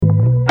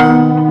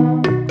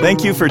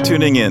Thank you for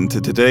tuning in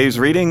to today's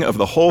reading of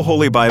the whole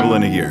Holy Bible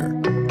in a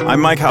year. I'm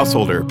Mike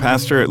Householder,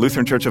 pastor at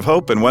Lutheran Church of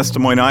Hope in West Des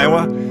Moines,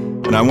 Iowa,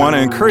 and I want to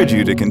encourage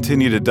you to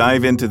continue to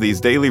dive into these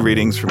daily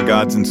readings from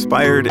God's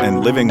inspired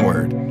and living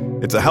Word.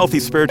 It's a healthy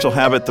spiritual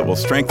habit that will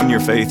strengthen your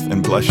faith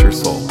and bless your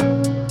soul.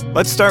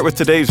 Let's start with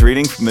today's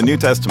reading from the New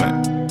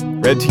Testament,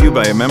 read to you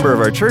by a member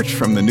of our church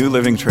from the New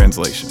Living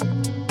Translation.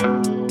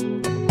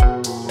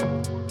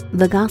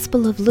 The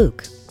Gospel of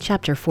Luke,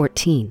 chapter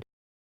 14.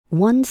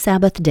 One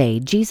Sabbath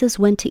day, Jesus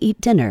went to eat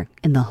dinner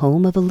in the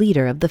home of a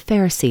leader of the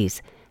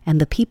Pharisees,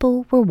 and the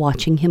people were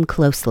watching him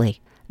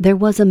closely. There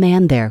was a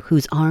man there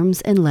whose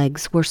arms and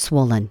legs were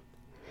swollen.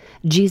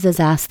 Jesus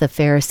asked the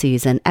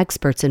Pharisees and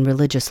experts in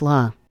religious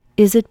law,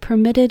 "Is it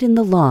permitted in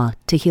the law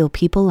to heal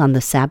people on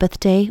the Sabbath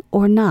day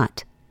or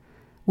not?"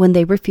 When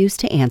they refused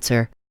to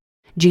answer,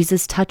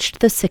 Jesus touched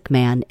the sick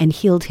man and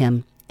healed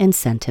him and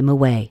sent him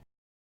away.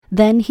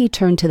 Then he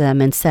turned to them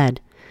and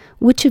said,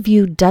 "Which of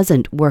you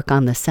doesn't work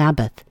on the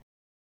Sabbath?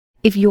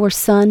 If your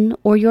son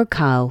or your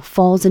cow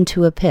falls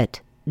into a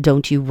pit,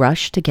 don't you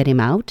rush to get him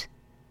out?"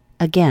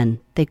 Again,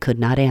 they could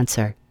not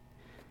answer.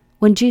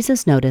 When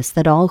Jesus noticed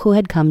that all who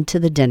had come to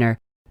the dinner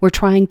were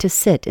trying to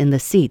sit in the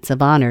seats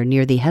of honor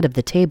near the head of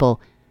the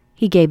table,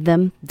 he gave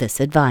them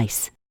this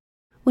advice.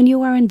 When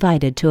you are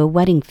invited to a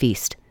wedding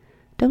feast,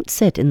 don't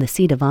sit in the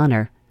seat of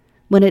honor,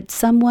 when it's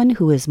someone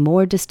who is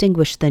more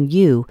distinguished than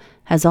you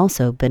has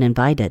also been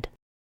invited.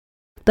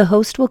 The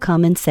host will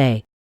come and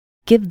say,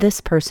 "Give this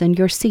person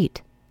your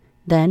seat."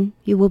 Then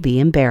you will be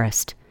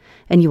embarrassed,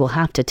 and you will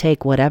have to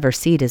take whatever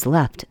seat is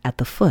left at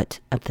the foot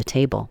of the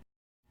table.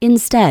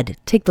 Instead,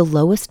 take the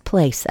lowest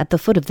place at the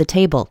foot of the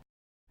table.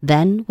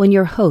 Then, when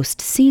your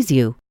host sees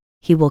you,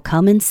 he will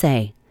come and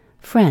say,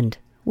 "Friend,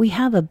 we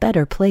have a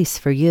better place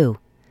for you."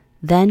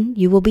 Then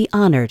you will be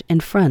honored in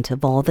front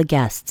of all the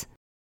guests.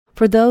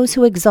 For those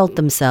who exalt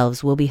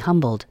themselves will be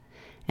humbled,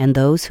 and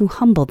those who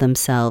humble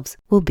themselves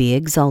will be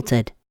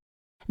exalted.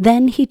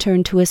 Then he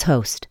turned to his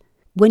host.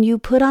 "When you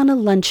put on a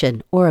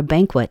luncheon or a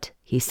banquet,"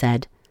 he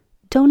said,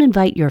 "don't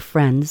invite your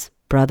friends,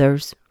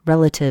 brothers,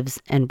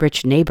 relatives, and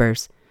rich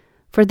neighbors,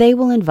 for they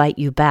will invite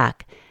you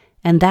back,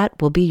 and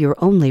that will be your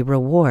only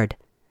reward.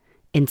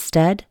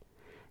 Instead,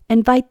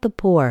 invite the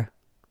poor,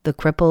 the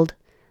crippled,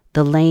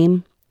 the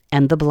lame,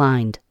 and the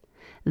blind.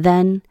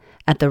 Then,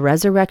 at the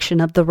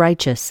resurrection of the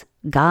righteous,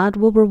 God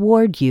will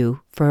reward you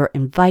for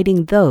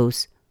inviting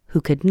those who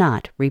could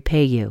not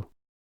repay you."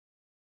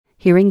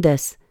 Hearing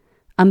this,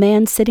 a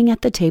man sitting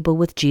at the table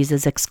with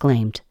Jesus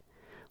exclaimed,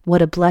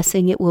 "What a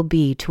blessing it will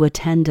be to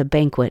attend a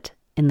banquet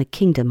in the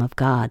kingdom of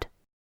God."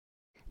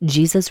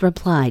 Jesus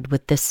replied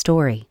with this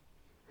story.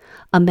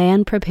 A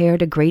man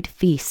prepared a great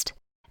feast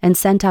and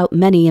sent out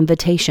many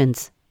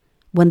invitations.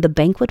 When the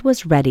banquet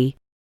was ready,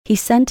 he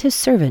sent his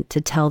servant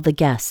to tell the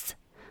guests,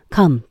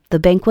 "Come, the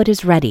banquet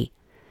is ready."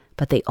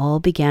 But they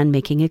all began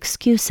making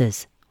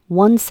excuses.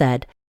 One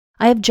said,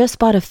 "I have just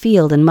bought a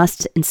field and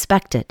must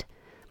inspect it.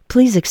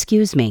 Please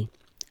excuse me."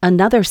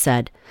 Another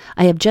said,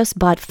 "I have just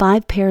bought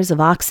 5 pairs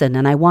of oxen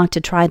and I want to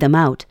try them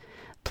out.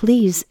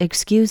 Please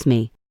excuse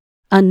me."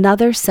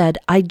 Another said,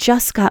 "I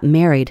just got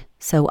married,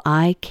 so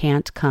I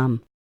can't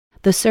come."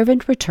 The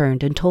servant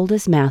returned and told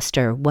his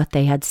master what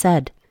they had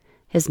said.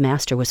 His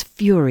master was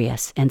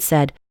furious and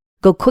said,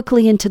 "Go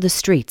quickly into the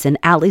streets and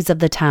alleys of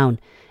the town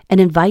and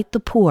invite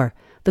the poor,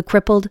 the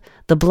crippled,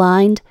 the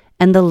blind,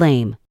 and the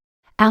lame."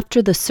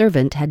 After the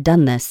servant had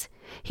done this,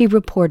 he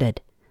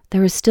reported,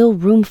 "There is still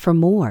room for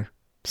more."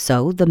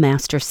 So the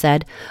master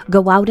said,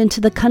 "Go out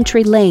into the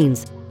country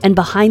lanes and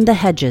behind the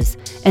hedges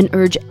and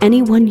urge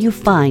anyone you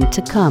find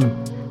to come,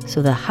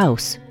 so the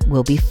house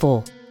will be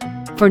full.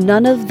 For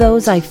none of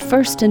those I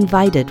first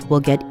invited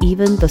will get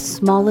even the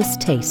smallest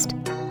taste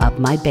of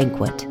my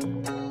banquet."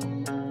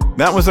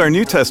 That was our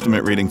New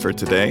Testament reading for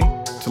today.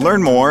 To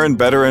learn more and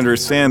better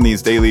understand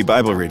these daily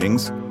Bible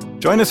readings,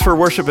 join us for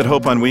Worship at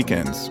Hope on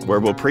weekends,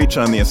 where we'll preach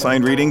on the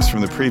assigned readings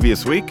from the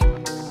previous week.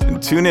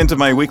 And tune into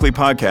my weekly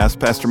podcast,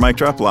 Pastor Mike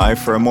Drop Live,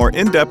 for a more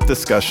in-depth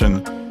discussion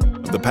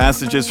of the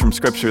passages from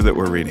Scripture that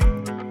we're reading.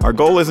 Our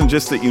goal isn't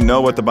just that you know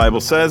what the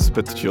Bible says,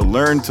 but that you'll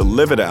learn to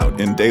live it out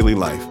in daily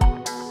life.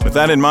 With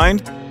that in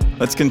mind,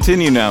 let's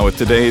continue now with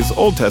today's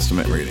Old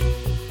Testament reading.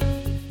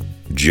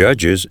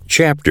 Judges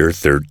chapter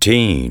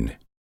 13.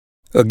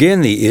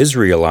 Again the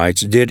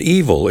Israelites did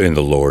evil in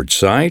the Lord's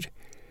sight,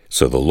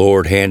 so the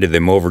Lord handed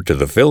them over to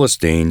the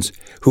Philistines,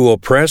 who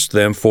oppressed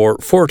them for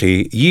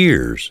 40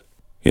 years.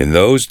 In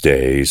those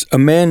days, a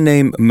man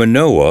named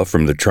Manoah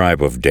from the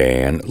tribe of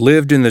Dan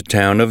lived in the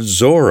town of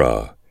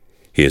Zorah.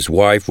 His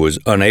wife was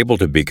unable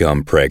to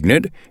become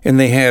pregnant, and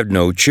they had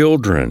no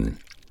children.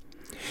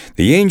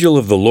 The angel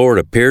of the Lord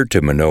appeared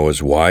to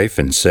Manoah's wife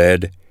and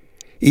said,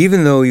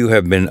 "Even though you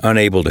have been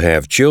unable to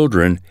have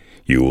children,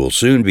 you will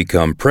soon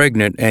become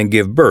pregnant and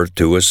give birth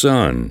to a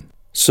son.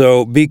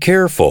 So be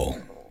careful.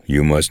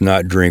 You must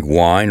not drink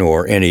wine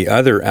or any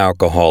other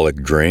alcoholic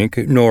drink,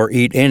 nor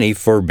eat any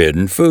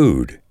forbidden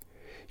food.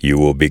 You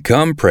will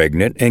become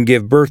pregnant and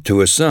give birth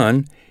to a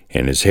son,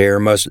 and his hair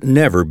must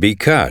never be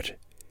cut.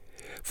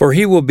 For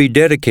he will be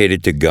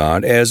dedicated to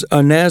God as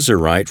a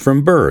Nazirite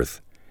from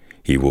birth.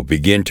 He will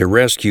begin to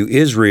rescue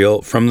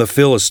Israel from the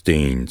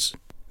Philistines."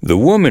 The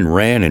woman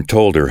ran and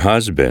told her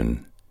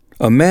husband,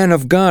 "A man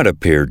of God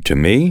appeared to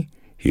me.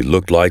 He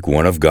looked like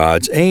one of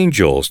God's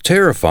angels,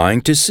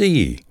 terrifying to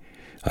see.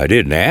 I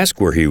didn't ask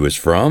where he was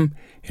from,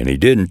 and he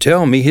didn't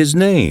tell me his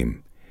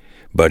name.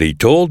 But he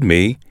told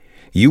me,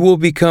 'You will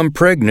become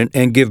pregnant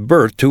and give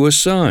birth to a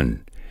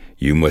son.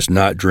 You must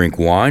not drink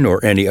wine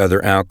or any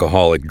other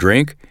alcoholic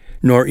drink,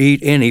 nor eat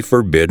any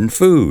forbidden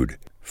food.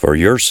 For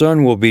your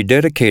son will be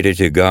dedicated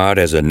to God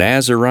as a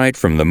Nazirite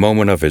from the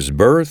moment of his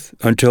birth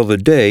until the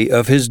day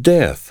of his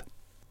death.'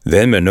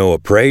 Then Manoah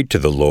prayed to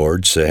the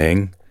Lord,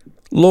 saying,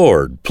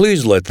 'Lord,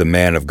 please let the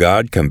man of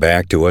God come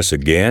back to us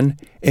again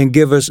and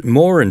give us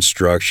more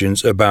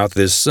instructions about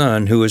this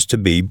son who is to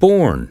be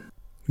born.'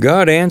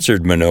 God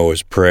answered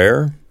Manoah's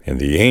prayer, and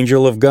the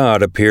angel of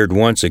God appeared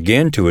once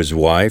again to his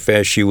wife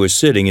as she was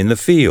sitting in the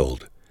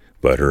field.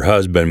 But her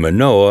husband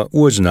Manoah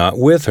was not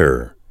with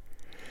her.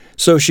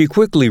 So she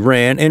quickly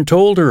ran and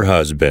told her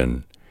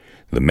husband,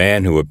 'The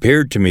man who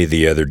appeared to me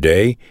the other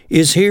day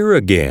is here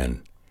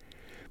again.'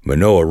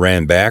 Manoah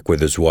ran back with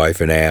his wife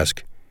and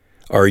asked,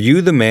 'Are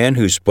you the man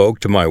who spoke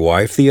to my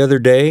wife the other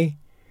day?'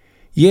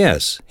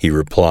 'Yes,' he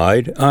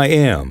replied, 'I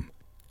am.'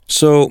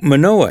 So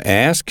Manoah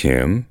asked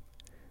him,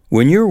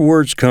 'When your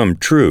words come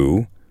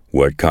true,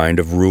 what kind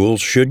of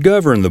rules should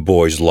govern the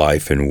boy's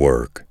life and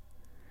work?'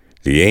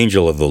 The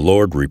angel of the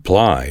Lord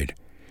replied,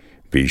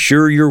 'Be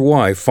sure your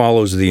wife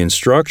follows the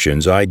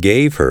instructions I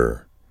gave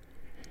her.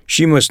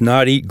 She must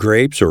not eat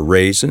grapes or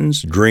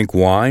raisins, drink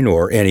wine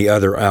or any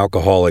other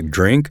alcoholic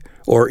drink,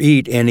 or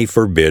eat any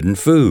forbidden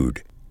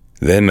food.'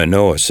 Then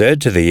Manoah said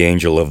to the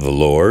angel of the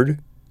Lord,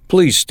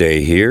 'Please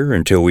stay here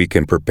until we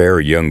can prepare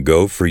a young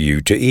goat for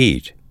you to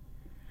eat.'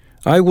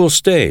 'I will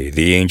stay,'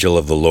 the angel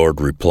of the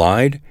Lord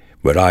replied,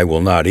 'but I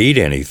will not eat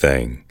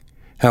anything.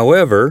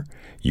 However,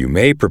 you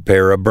may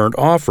prepare a burnt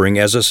offering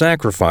as a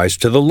sacrifice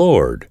to the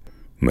Lord.'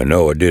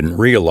 Manoah didn't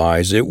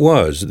realize it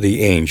was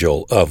the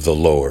angel of the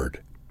Lord.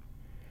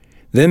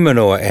 Then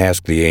Manoah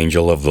asked the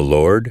angel of the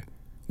Lord,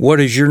 'What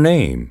is your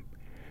name?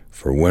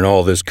 For when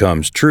all this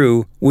comes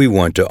true, we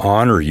want to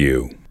honor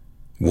you.'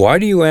 'Why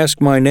do you ask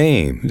my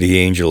name?' the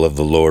angel of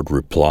the Lord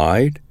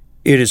replied.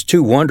 'It is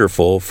too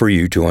wonderful for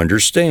you to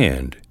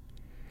understand.'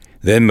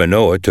 Then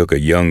Manoah took a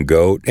young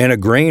goat and a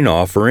grain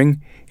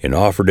offering and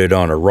offered it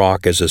on a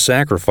rock as a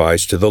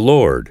sacrifice to the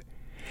Lord.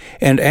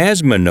 And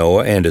as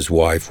Manoah and his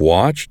wife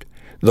watched,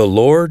 the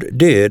Lord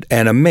did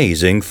an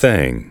amazing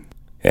thing.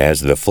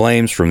 As the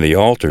flames from the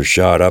altar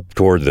shot up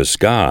toward the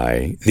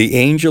sky, the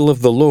angel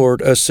of the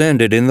Lord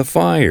ascended in the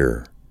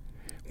fire.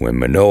 When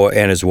Manoah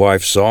and his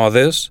wife saw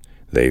this,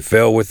 they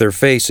fell with their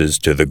faces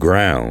to the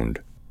ground.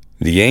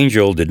 The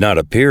angel did not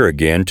appear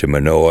again to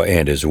Manoah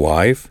and his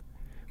wife.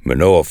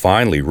 Manoah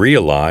finally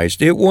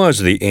realized it was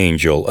the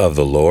angel of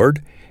the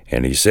Lord,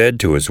 and he said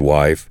to his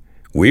wife,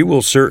 'We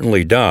will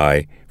certainly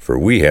die, for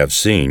we have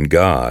seen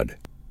God.'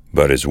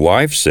 But his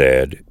wife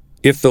said,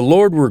 'If the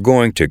Lord were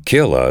going to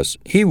kill us,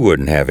 he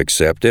wouldn't have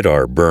accepted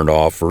our burnt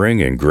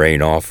offering and grain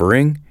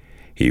offering.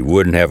 He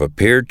wouldn't have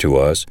appeared to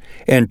us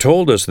and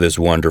told us this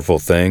wonderful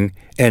thing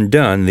and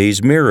done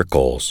these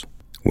miracles.'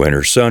 When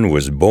her son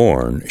was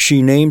born,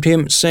 she named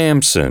him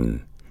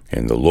Samson,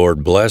 and the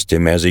Lord blessed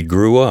him as he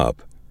grew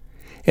up.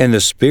 And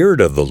the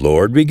Spirit of the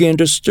Lord began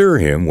to stir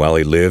him while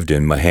he lived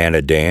in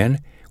Mahanadan,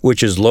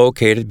 which is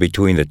located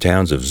between the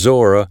towns of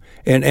Zorah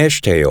and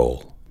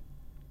Eshtaol.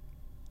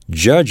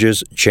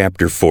 Judges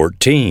chapter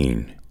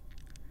 14.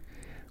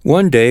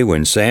 One day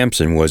when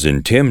Samson was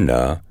in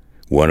Timnah,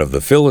 one of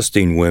the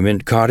Philistine women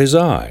caught his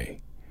eye.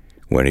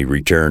 When he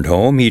returned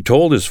home, he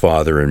told his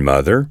father and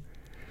mother,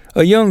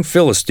 "A young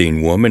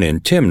Philistine woman in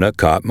Timnah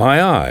caught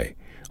my eye.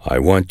 I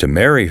want to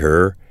marry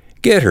her.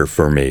 Get her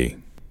for me."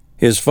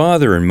 His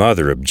father and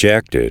mother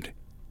objected.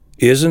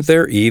 "Isn't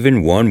there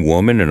even one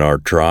woman in our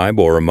tribe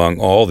or among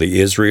all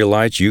the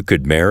Israelites you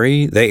could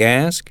marry?" they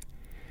asked.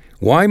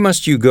 "Why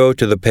must you go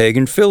to the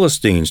pagan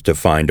Philistines to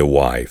find a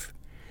wife?"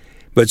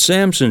 But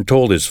Samson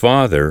told his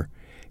father,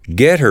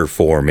 "Get her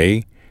for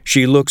me.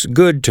 She looks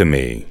good to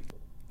me."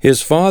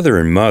 His father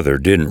and mother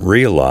didn't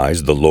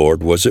realize the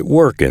Lord was at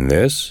work in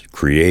this,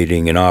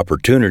 creating an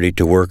opportunity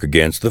to work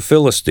against the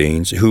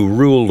Philistines who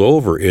ruled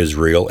over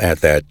Israel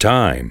at that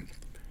time.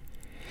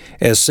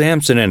 As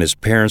Samson and his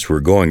parents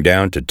were going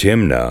down to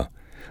Timnah,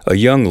 a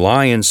young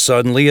lion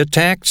suddenly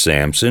attacked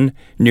Samson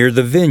near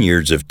the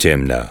vineyards of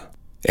Timnah.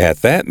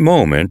 At that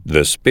moment,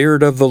 the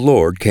Spirit of the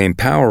Lord came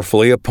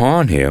powerfully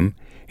upon him,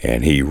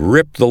 and he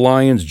ripped the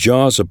lion's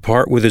jaws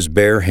apart with his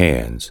bare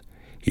hands.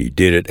 He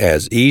did it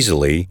as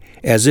easily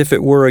as if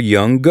it were a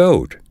young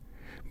goat,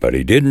 but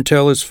he didn't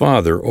tell his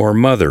father or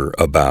mother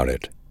about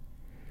it.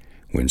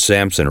 When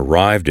Samson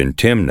arrived in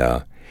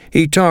Timnah,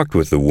 he talked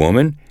with the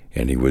woman,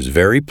 and he was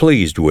very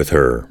pleased with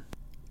her.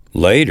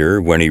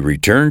 Later, when he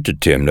returned to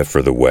Timnah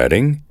for the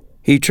wedding,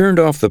 he turned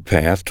off the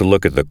path to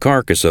look at the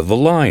carcass of the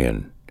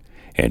lion,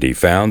 and he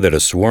found that a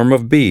swarm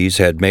of bees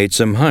had made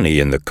some honey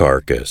in the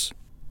carcass.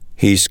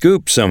 He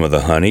scooped some of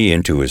the honey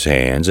into his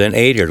hands and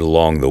ate it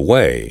along the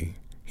way.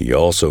 He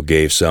also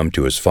gave some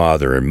to his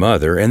father and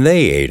mother, and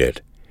they ate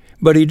it.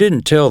 But he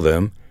didn't tell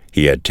them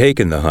he had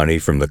taken the honey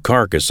from the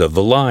carcass of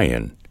the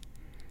lion.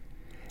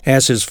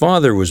 As his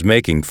father was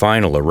making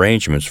final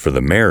arrangements for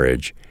the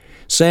marriage,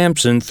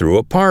 Samson threw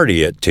a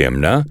party at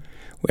Timnah,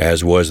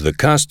 as was the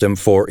custom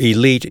for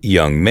elite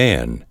young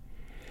men.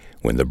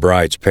 When the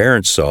bride's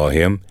parents saw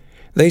him,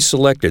 they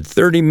selected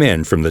 30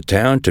 men from the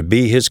town to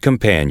be his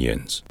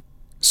companions.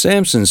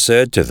 Samson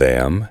said to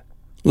them,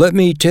 "Let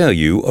me tell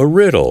you a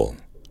riddle.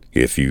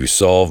 If you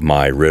solve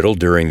my riddle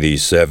during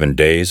these 7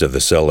 days of the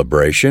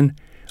celebration,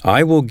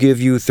 I will give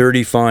you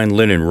 30 fine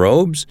linen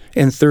robes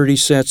and 30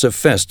 sets of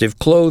festive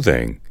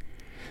clothing.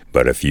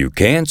 But if you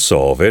can't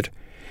solve it,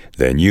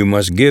 then you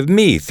must give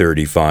me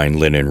 30 fine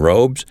linen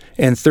robes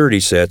and 30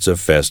 sets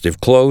of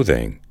festive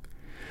clothing."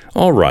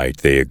 "All right,"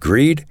 they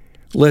agreed.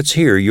 "Let's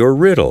hear your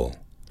riddle."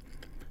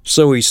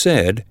 So he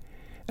said,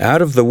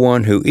 "Out of the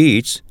one who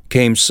eats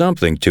came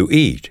something to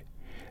eat.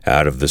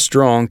 Out of the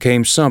strong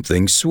came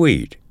something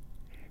sweet."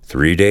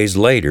 3 days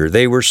later,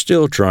 they were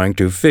still trying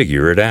to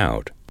figure it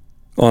out.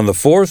 On the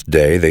 4th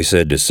day, they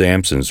said to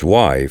Samson's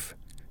wife,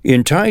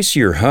 "Entice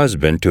your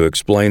husband to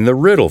explain the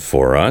riddle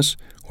for us,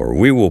 or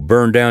we will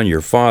burn down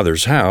your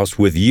father's house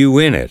with you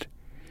in it.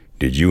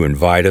 Did you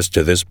invite us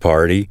to this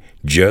party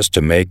just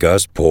to make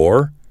us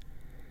poor?"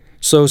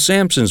 So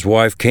Samson's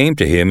wife came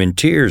to him in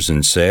tears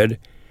and said,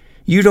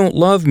 "You don't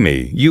love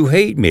me. You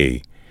hate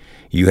me.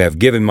 You have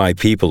given my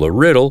people a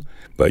riddle,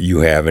 but you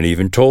haven't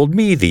even told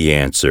me the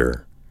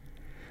answer."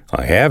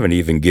 "I haven't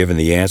even given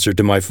the answer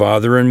to my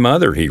father and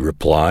mother," he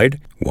replied.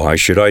 "Why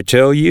should I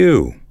tell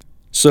you?"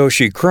 So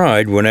she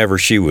cried whenever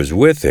she was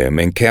with him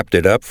and kept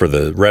it up for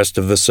the rest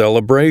of the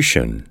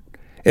celebration.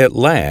 At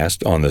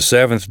last, on the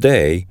 7th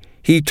day,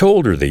 he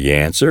told her the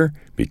answer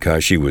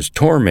because she was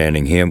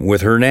tormenting him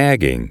with her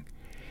nagging.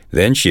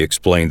 Then she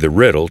explained the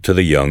riddle to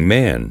the young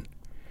men.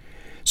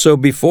 So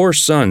before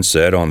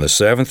sunset on the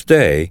 7th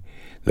day,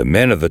 the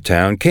men of the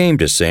town came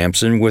to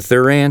Samson with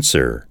their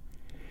answer.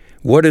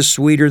 "What is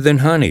sweeter than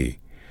honey?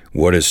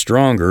 What is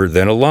stronger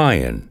than a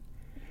lion?"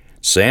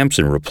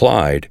 Samson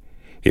replied,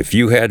 "If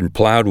you hadn't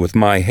plowed with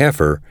my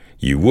heifer,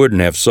 you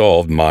wouldn't have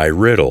solved my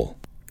riddle."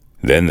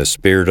 Then the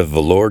Spirit of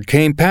the Lord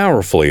came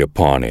powerfully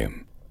upon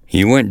him.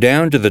 He went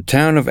down to the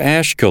town of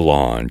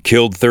Ashkelon,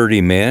 killed 30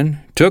 men,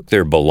 took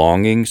their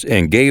belongings,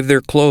 and gave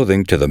their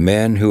clothing to the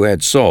men who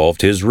had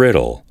solved his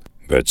riddle.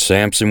 But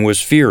Samson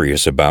was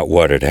furious about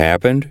what had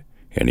happened,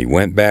 and he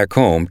went back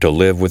home to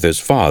live with his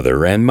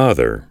father and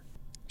mother.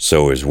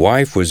 So his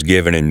wife was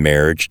given in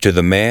marriage to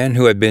the man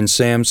who had been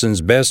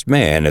Samson's best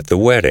man at the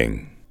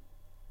wedding.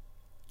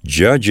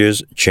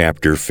 Judges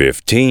chapter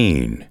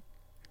 15.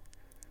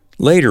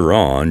 Later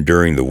on,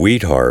 during the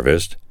wheat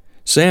harvest,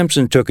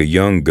 Samson took a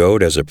young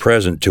goat as a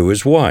present to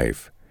his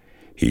wife.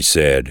 He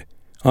said,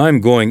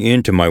 "I'm going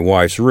into my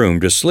wife's room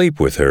to sleep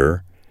with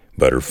her,"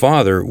 but her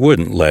father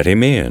wouldn't let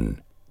him in.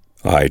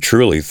 "I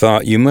truly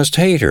thought you must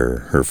hate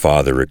her," her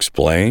father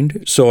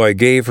explained, "so I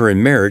gave her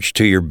in marriage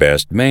to your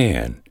best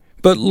man.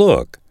 But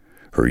look,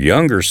 her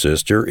younger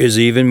sister is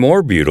even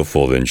more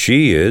beautiful than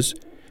she is.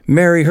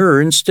 Marry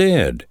her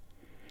instead."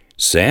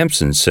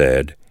 Samson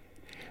said,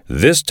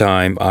 "This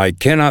time I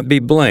cannot be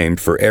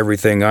blamed for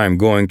everything I am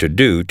going to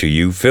do to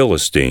you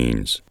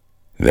Philistines."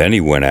 Then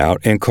he went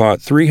out and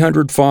caught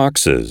 300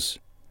 foxes.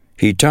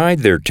 He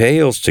tied their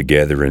tails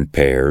together in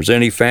pairs,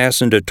 and he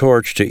fastened a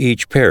torch to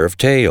each pair of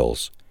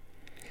tails.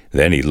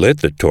 Then he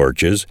lit the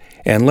torches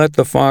and let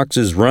the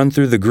foxes run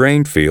through the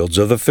grain fields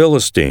of the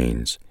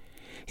Philistines.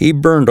 He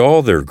burned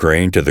all their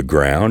grain to the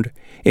ground,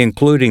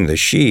 including the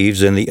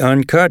sheaves and the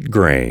uncut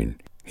grain.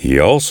 He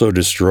also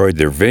destroyed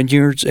their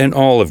vineyards and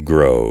olive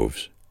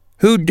groves.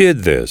 "Who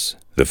did this?"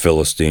 the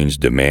Philistines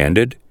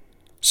demanded.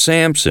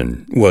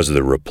 "Samson," was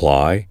the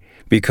reply,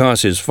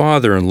 because his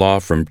father-in-law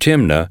from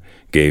Timnah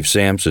gave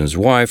Samson's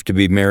wife to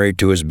be married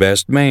to his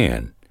best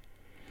man.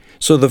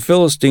 So the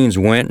Philistines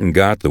went and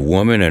got the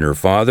woman and her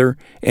father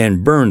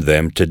and burned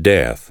them to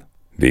death.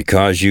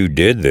 "Because you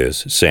did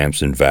this,"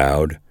 Samson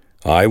vowed,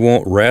 "I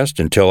won't rest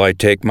until I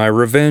take my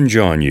revenge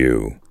on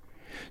you."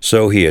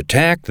 So he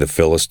attacked the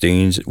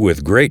Philistines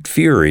with great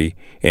fury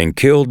and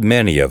killed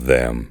many of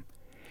them.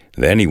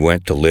 Then he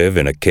went to live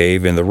in a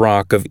cave in the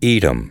rock of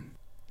Etam.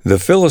 The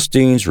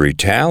Philistines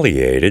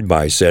retaliated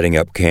by setting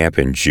up camp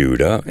in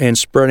Judah and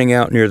spreading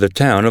out near the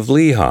town of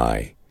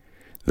Lehi.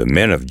 The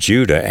men of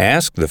Judah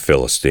asked the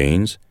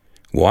Philistines,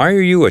 "Why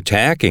are you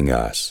attacking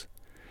us?"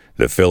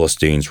 The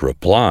Philistines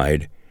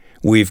replied,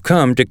 "We've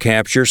come to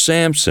capture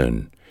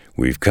Samson.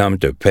 We've come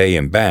to pay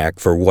him back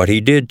for what he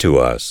did to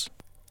us."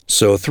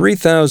 So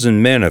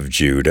 3,000 men of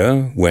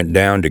Judah went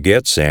down to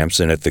get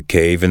Samson at the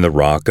cave in the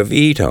rock of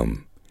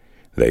Etam.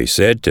 They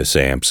said to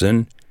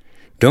Samson,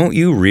 "Don't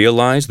you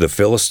realize the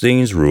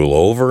Philistines rule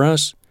over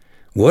us?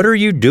 What are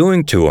you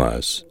doing to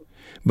us?"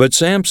 But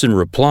Samson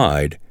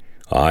replied,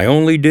 "I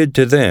only did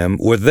to them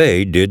what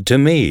they did to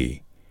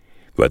me."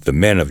 But the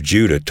men of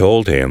Judah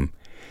told him,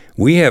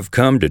 "We have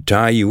come to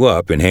tie you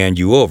up and hand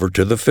you over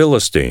to the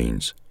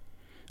Philistines."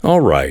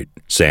 "All right,"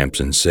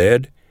 Samson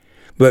said,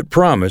 "but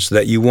promise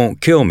that you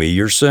won't kill me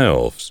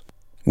yourselves."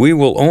 "We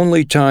will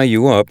only tie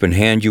you up and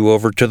hand you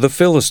over to the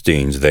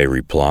Philistines," they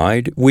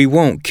replied. "We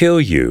won't kill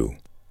you."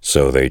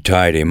 So they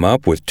tied him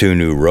up with 2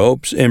 new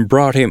ropes and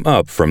brought him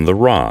up from the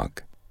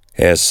rock.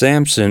 As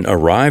Samson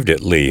arrived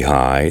at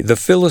Lehi, the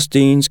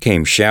Philistines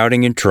came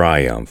shouting in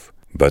triumph.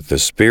 But the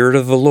Spirit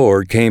of the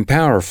Lord came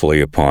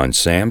powerfully upon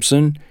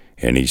Samson,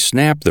 and he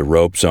snapped the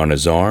ropes on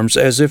his arms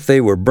as if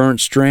they were burnt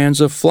strands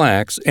of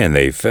flax, and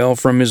they fell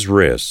from his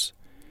wrists.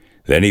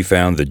 Then he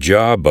found the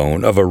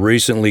jawbone of a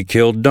recently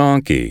killed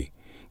donkey.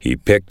 He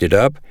picked it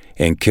up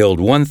and killed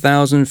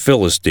 1,000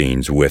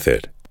 Philistines with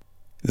it.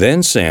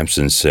 Then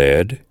Samson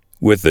said,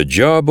 "With the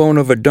jawbone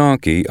of a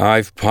donkey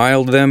I've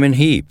piled them in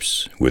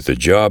heaps. With the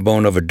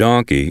jawbone of a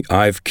donkey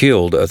I've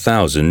killed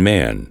 1,000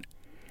 men."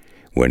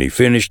 When he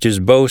finished his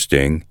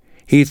boasting,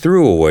 he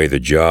threw away the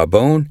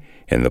jawbone,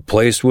 and the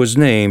place was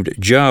named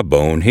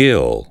Jawbone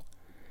Hill.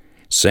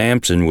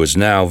 Samson was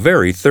now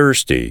very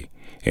thirsty,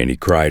 and he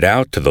cried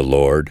out to the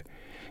Lord,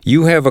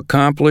 "You have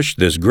accomplished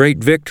this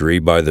great victory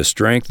by the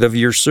strength of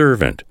your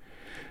servant.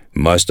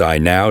 Must I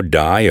now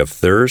die of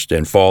thirst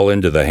and fall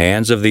into the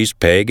hands of these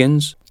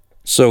pagans?"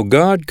 So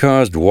God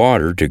caused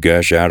water to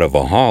gush out of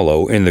a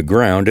hollow in the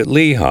ground at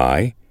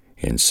Lehi,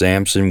 and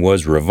Samson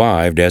was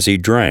revived as he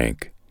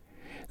drank.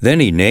 Then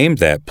he named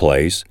that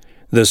place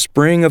the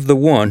Spring of the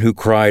One Who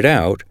Cried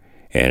Out,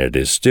 and it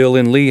is still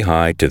in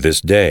Lehi to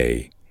this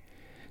day.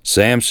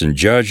 Samson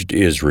judged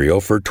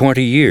Israel for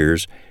 20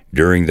 years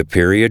during the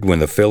period when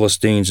the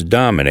Philistines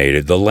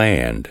dominated the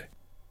land.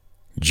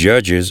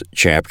 Judges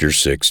chapter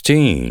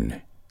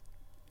 16.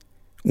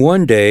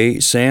 One day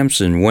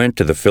Samson went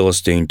to the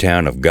Philistine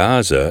town of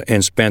Gaza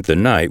and spent the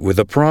night with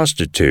a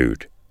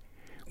prostitute.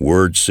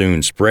 Word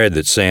soon spread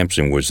that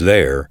Samson was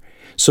there,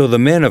 so the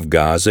men of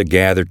Gaza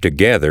gathered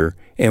together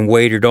and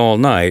waited all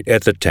night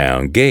at the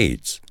town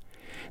gates.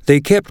 They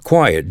kept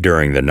quiet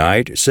during the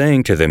night,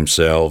 saying to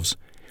themselves,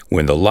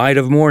 "When the light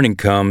of morning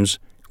comes,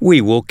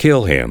 we will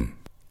kill him."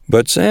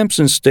 But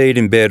Samson stayed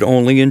in bed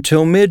only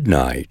until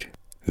midnight.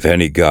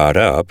 Then he got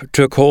up,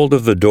 took hold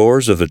of the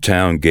doors of the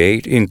town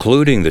gate,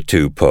 including the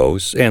 2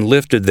 posts, and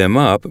lifted them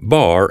up,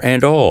 bar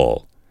and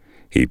all.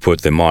 He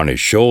put them on his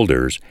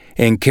shoulders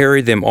and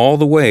carried them all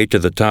the way to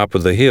the top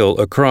of the hill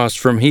across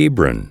from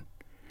Hebron.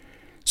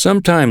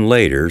 Some time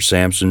later,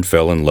 Samson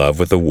fell in love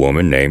with a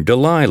woman named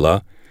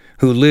Delilah,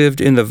 who lived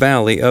in the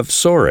valley of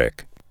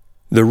Sorek.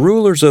 The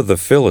rulers of the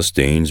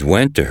Philistines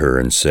went to her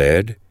and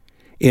said,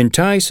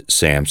 "Entice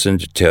Samson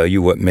to tell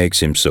you what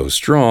makes him so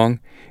strong,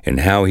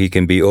 and how he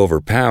can be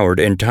overpowered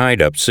and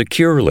tied up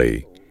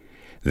securely.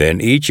 Then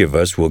each of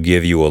us will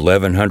give you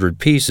 1,100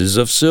 pieces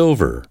of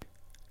silver."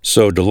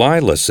 So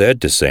Delilah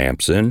said to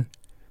Samson,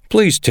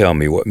 "Please tell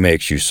me what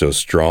makes you so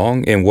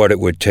strong and what it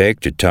would take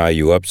to tie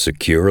you up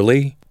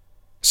securely."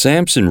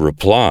 Samson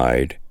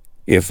replied,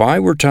 "If I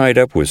were tied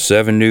up with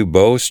 7 new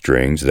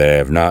bowstrings that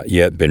have not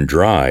yet been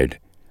dried,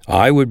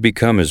 I would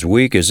become as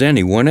weak as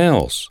anyone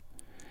else."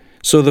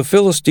 So the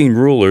Philistine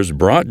rulers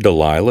brought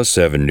Delilah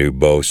 7 new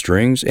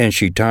bowstrings, and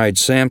she tied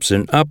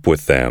Samson up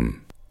with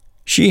them.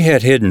 She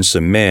had hidden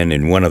some men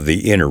in one of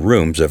the inner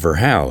rooms of her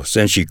house,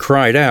 and she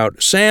cried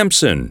out,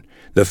 "Samson,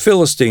 the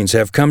Philistines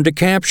have come to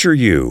capture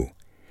you."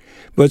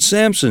 But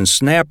Samson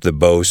snapped the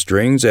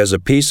bowstrings as a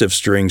piece of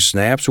string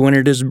snaps when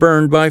it is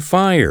burned by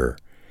fire.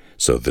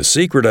 So the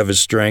secret of his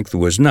strength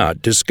was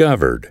not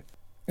discovered.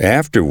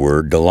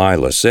 Afterward,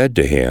 Delilah said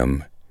to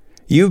him,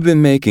 "You've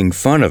been making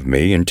fun of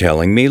me and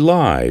telling me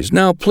lies.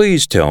 Now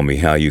please tell me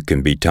how you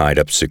can be tied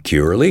up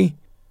securely."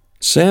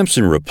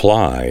 Samson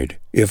replied,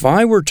 "If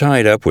I were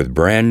tied up with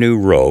brand new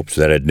ropes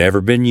that had never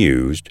been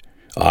used,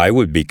 I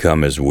would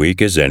become as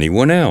weak as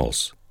anyone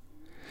else."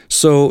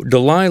 So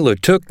Delilah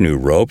took new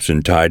ropes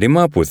and tied him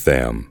up with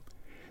them.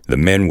 The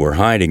men were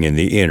hiding in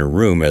the inner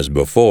room as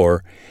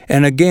before,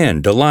 and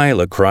again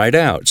Delilah cried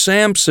out,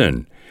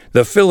 "Samson,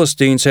 the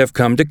Philistines have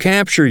come to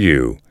capture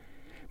you."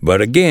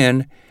 But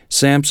again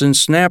Samson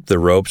snapped the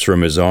ropes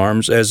from his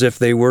arms as if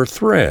they were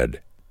thread.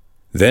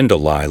 Then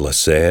Delilah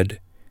said,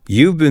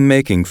 "You've been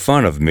making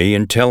fun of me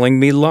and telling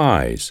me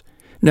lies.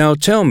 Now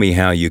tell me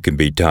how you can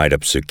be tied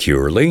up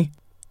securely."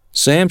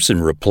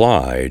 Samson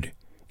replied,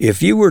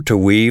 "If you were to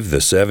weave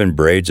the 7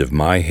 braids of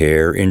my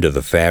hair into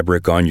the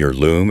fabric on your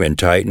loom and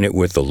tighten it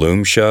with the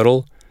loom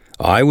shuttle,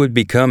 I would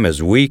become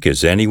as weak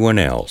as anyone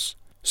else."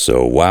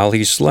 So while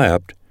he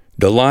slept,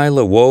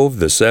 Delilah wove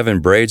the 7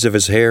 braids of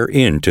his hair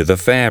into the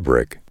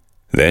fabric.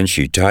 Then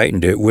she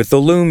tightened it with the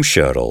loom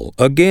shuttle.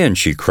 Again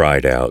she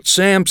cried out,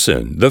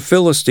 "Samson, the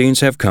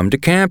Philistines have come to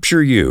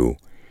capture you."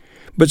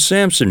 But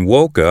Samson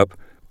woke up,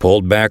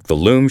 pulled back the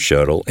loom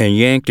shuttle, and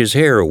yanked his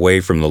hair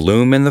away from the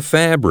loom and the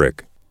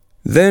fabric.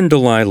 Then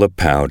Delilah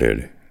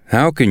pouted,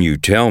 "How can you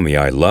tell me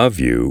I love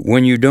you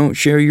when you don't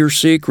share your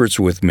secrets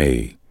with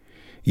me?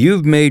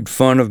 You've made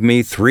fun of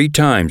me 3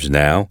 times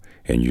now,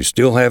 and you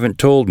still haven't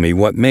told me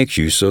what makes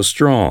you so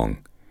strong."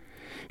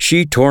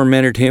 She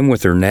tormented him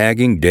with her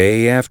nagging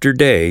day after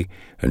day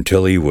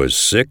until he was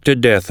sick to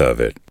death of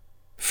it.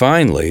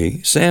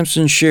 Finally,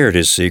 Samson shared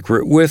his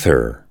secret with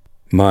her.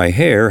 "My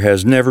hair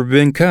has never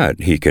been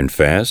cut," he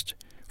confessed,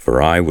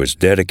 "for I was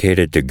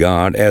dedicated to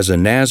God as a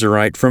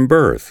Nazirite from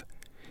birth.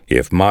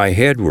 If my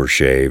head were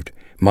shaved,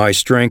 my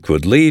strength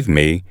would leave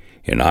me,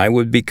 and I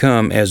would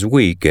become as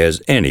weak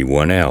as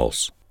anyone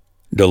else."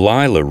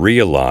 Delilah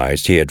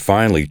realized he had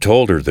finally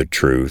told her the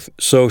truth,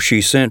 so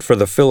she sent for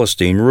the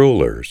Philistine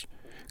rulers.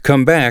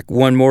 "Come back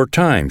one more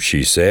time,"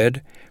 she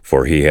said,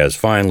 "for he has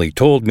finally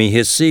told me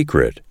his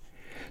secret."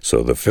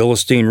 So the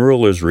Philistine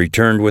rulers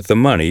returned with the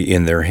money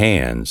in their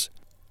hands.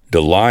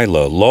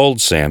 Delilah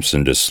lulled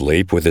Samson to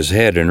sleep with his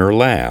head in her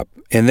lap,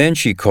 and then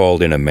she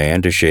called in a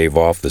man to shave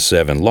off the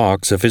 7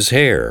 locks of his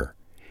hair.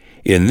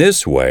 In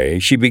this way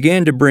she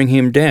began to bring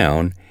him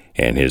down,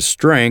 and his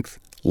strength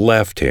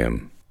left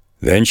him.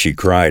 Then she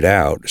cried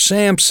out,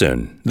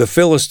 "Samson, the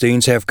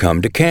Philistines have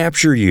come to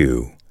capture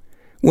you."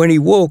 When he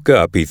woke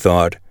up, he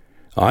thought,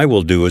 "I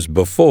will do as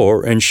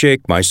before and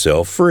shake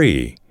myself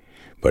free."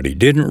 But he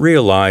didn't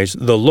realize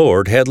the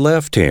Lord had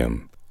left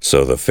him.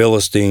 So the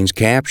Philistines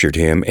captured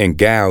him and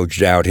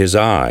gouged out his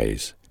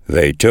eyes.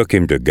 They took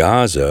him to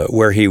Gaza,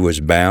 where he was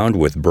bound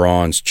with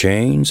bronze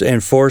chains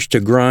and forced to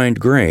grind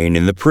grain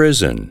in the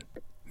prison.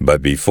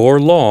 But before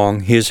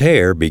long, his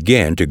hair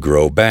began to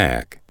grow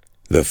back.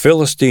 The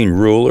Philistine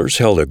rulers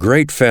held a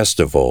great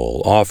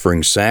festival,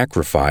 offering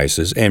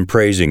sacrifices and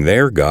praising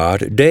their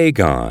god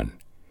Dagon.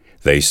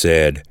 They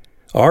said,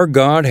 "Our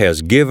God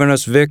has given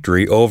us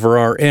victory over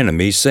our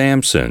enemy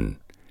Samson."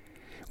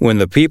 When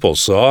the people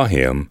saw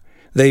him,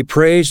 they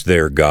praised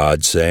their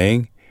God,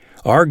 saying,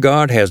 "Our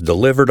God has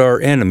delivered our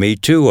enemy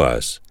to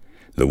us.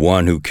 The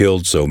one who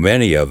killed so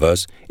many of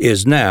us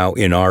is now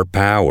in our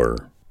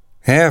power."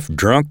 Half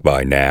drunk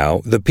by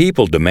now, the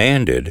people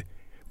demanded,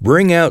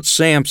 "Bring out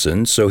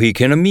Samson so he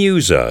can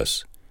amuse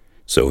us."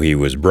 So he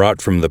was brought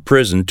from the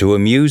prison to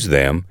amuse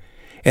them,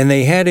 and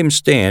they had him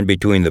stand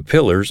between the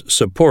pillars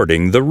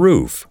supporting the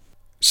roof.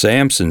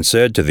 Samson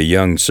said to the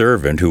young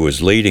servant who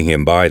was leading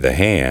him by the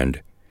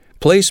hand,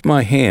 "Place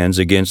my hands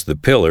against the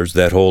pillars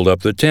that hold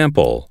up the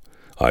temple.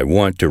 I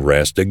want to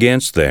rest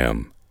against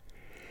them."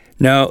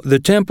 Now the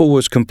temple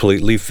was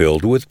completely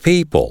filled with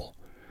people.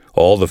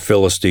 All the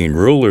Philistine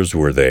rulers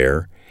were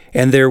there,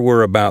 and there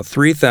were about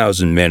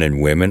 3,000 men and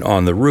women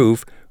on the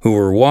roof who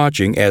were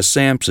watching as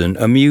Samson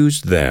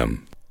amused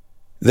them.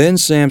 Then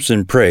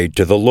Samson prayed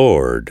to the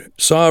Lord,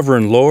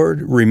 "Sovereign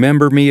Lord,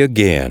 remember me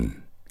again.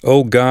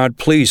 O God,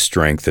 please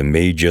strengthen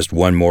me just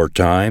one more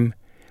time.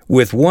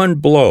 With one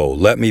blow,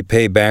 let me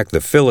pay back the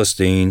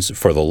Philistines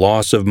for the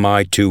loss of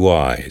my 2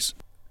 eyes."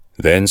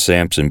 Then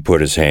Samson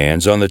put his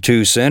hands on the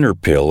 2 center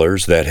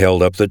pillars that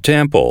held up the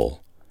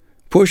temple.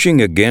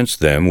 Pushing against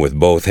them with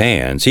both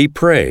hands, he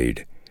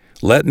prayed,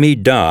 "Let me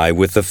die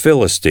with the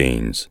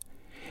Philistines."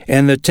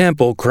 And the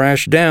temple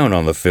crashed down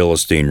on the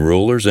Philistine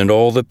rulers and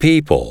all the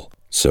people.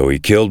 So he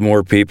killed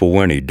more people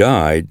when he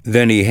died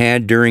than he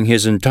had during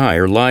his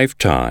entire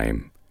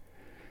lifetime.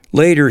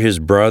 Later his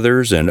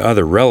brothers and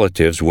other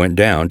relatives went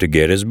down to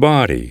get his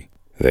body.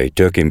 They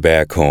took him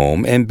back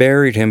home and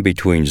buried him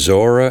between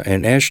Zorah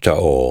and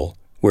Eshtaol,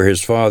 where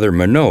his father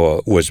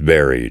Manoah was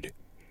buried.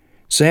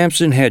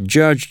 Samson had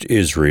judged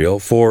Israel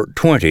for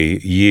 20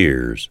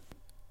 years.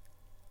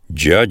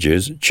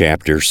 Judges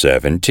chapter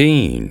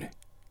 17.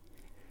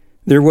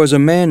 There was a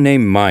man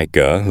named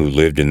Micah who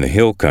lived in the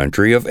hill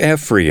country of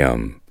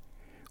Ephraim.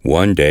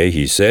 One day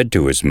he said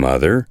to his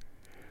mother,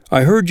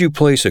 "I heard you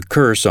place a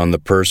curse on the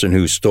person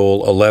who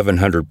stole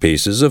 1,100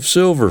 pieces of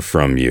silver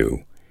from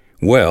you.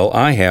 Well,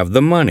 I have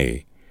the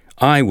money.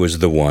 I was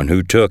the one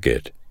who took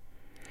it."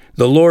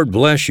 "The Lord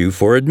bless you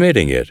for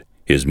admitting it,"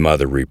 his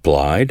mother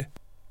replied.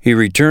 He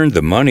returned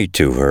the money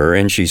to her,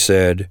 and she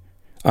said,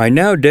 "I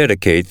now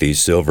dedicate these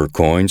silver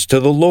coins to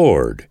the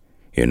Lord.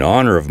 In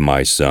honor of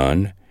my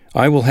son,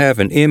 I will have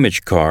an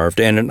image carved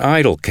and an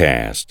idol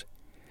cast."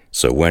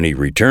 So when he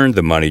returned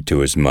the money to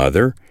his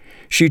mother,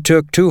 she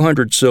took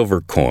 200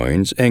 silver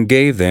coins and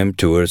gave them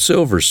to a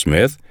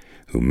silversmith,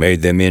 who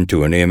made them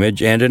into an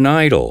image and an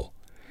idol,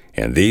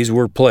 and these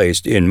were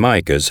placed in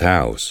Micah's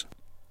house.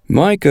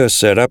 Micah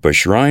set up a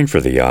shrine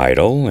for the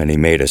idol, and he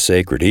made a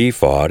sacred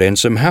ephod and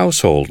some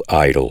household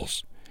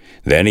idols.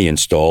 Then he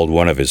installed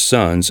one of his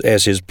sons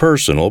as his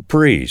personal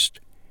priest.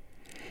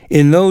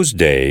 In those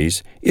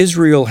days,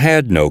 Israel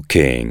had no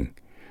king.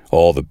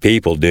 All the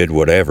people did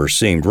whatever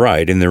seemed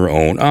right in their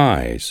own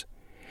eyes.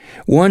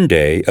 One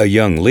day, a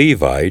young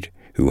Levite,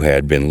 who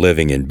had been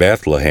living in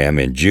Bethlehem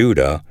in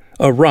Judah,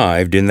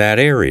 arrived in that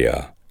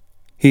area.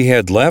 He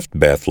had left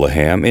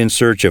Bethlehem in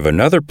search of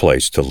another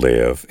place to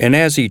live, and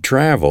as he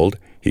traveled,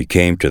 he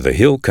came to the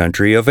hill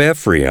country of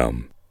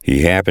Ephraim.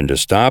 He happened to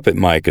stop at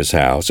Micah's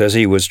house as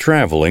he was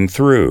traveling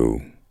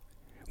through.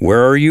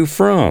 "Where are you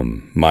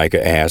from?"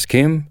 Micah asked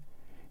him.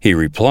 He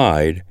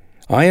replied,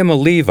 "I am a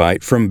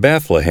Levite from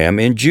Bethlehem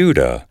in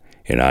Judah,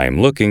 and I am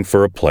looking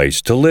for a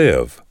place to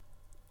live."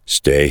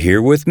 "Stay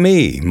here with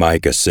me,"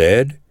 Micah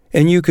said,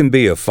 "and you can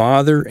be a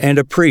father and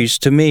a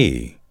priest to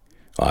me.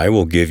 I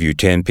will give you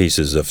 10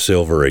 pieces of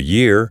silver a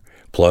year,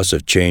 plus a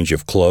change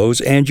of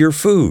clothes and your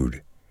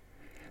food."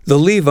 The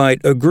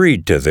Levite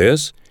agreed to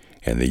this,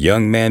 and the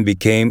young man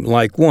became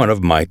like one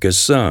of Micah's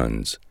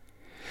sons.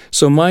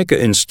 So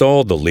Micah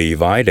installed the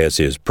Levite as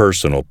his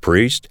personal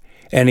priest,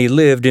 and he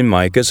lived in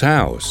Micah's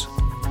house.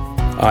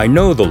 "I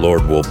know the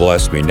Lord will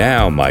bless me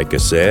now," Micah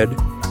said,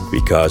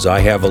 "because I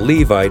have a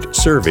Levite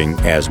serving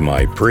as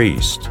my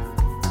priest."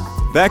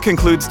 That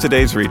concludes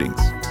today's readings.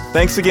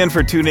 Thanks again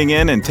for tuning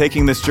in and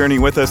taking this journey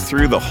with us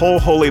through the whole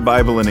Holy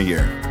Bible in a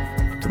year.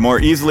 To more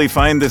easily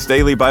find this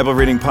daily Bible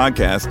reading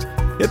podcast,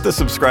 hit the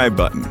subscribe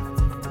button.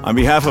 On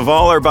behalf of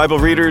all our Bible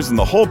readers and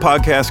the whole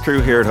podcast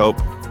crew here at Hope,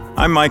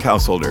 I'm Mike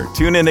Householder.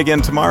 Tune in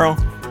again tomorrow,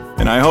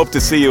 and I hope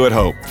to see you at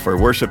Hope for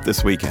worship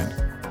this weekend.